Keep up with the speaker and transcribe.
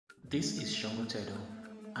This is Sangotedo,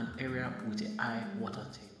 an area with a high water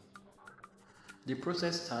table. The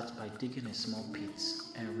process starts by digging a small pit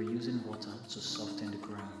and reusing water to soften the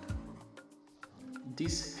ground.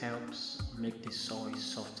 This helps make the soil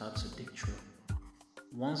softer to dig through.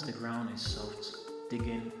 Once the ground is soft,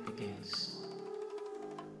 digging begins.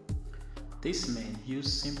 These men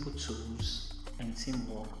use simple tools and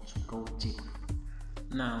teamwork to go deep.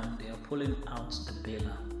 Now they are pulling out the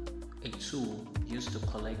baler, a tool used to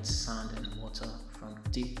collect sand and water from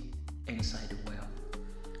deep inside the well.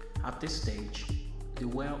 At this stage, the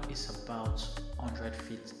well is about 100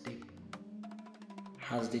 feet deep.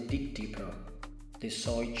 As they dig deeper, the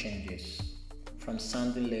soil changes from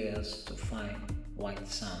sandy layers to fine white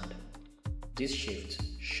sand. This shift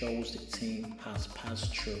shows the team has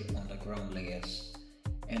passed through underground layers,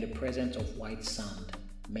 and the presence of white sand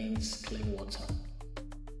means clean water.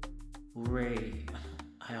 Hooray!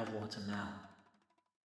 I have water now.